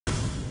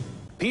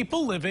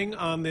People living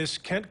on this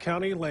Kent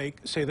County lake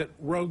say that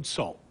road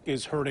salt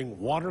is hurting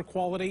water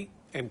quality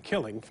and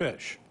killing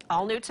fish.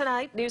 All new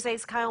tonight, News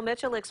 8's Kyle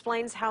Mitchell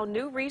explains how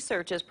new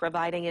research is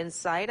providing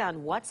insight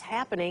on what's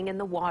happening in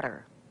the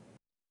water.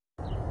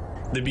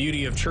 The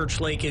beauty of Church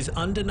Lake is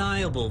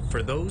undeniable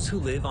for those who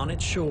live on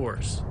its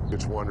shores.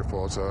 It's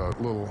wonderful. It's a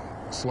little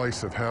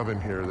slice of heaven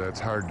here that's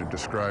hard to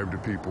describe to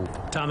people.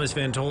 Thomas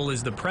Van Tol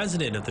is the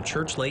president of the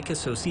Church Lake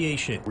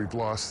Association. We've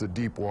lost the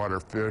deep water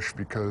fish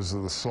because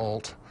of the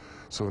salt,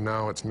 so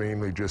now it's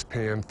mainly just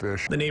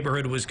panfish. The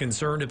neighborhood was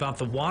concerned about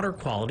the water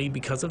quality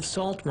because of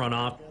salt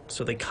runoff,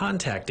 so they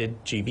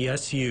contacted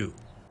GVSU.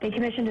 They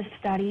commissioned a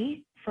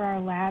study for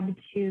our lab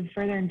to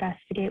further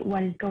investigate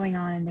what is going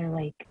on in their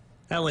lake.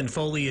 Ellen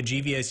Foley, a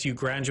GVSU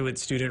graduate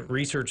student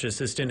research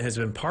assistant, has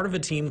been part of a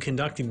team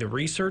conducting the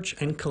research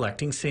and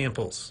collecting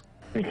samples.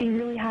 We're seeing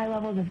really high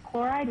levels of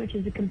chloride, which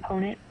is a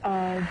component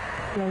of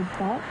road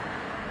salt,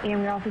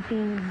 and we're also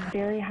seeing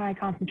very high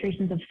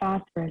concentrations of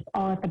phosphorus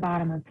all at the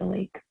bottom of the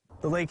lake.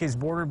 The lake is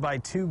bordered by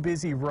two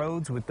busy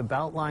roads with the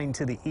Beltline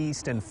to the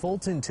east and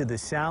Fulton to the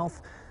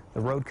south.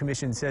 The Road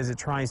Commission says it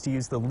tries to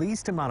use the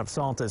least amount of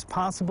salt as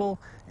possible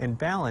and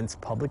balance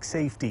public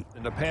safety.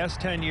 In the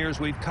past 10 years,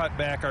 we've cut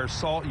back our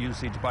salt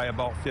usage by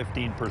about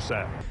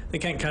 15%. The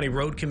Kent County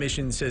Road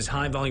Commission says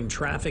high-volume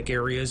traffic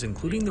areas,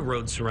 including the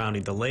roads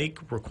surrounding the lake,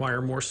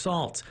 require more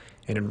salt.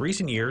 And in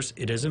recent years,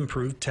 it has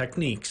improved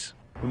techniques.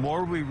 The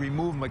more we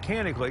remove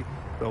mechanically,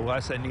 the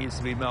less it needs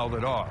to be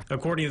melted off.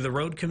 According to the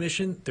Road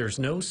Commission, there's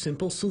no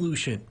simple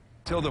solution.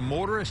 Till the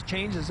motorist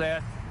changes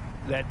that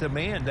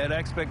demand, that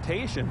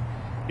expectation,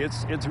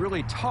 it's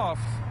really tough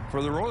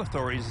for the road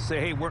authorities to say,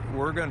 hey,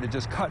 we're going to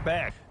just cut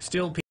back.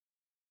 Still,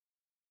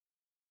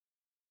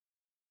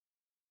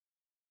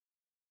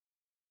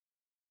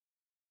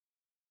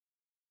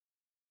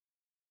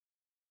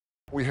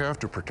 We have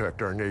to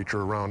protect our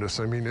nature around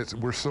us. I mean,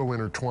 we're so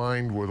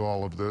intertwined with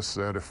all of this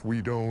that if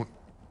we don't,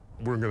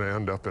 we're going to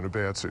end up in a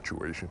bad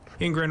situation.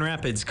 In Grand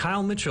Rapids,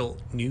 Kyle Mitchell,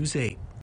 News 8.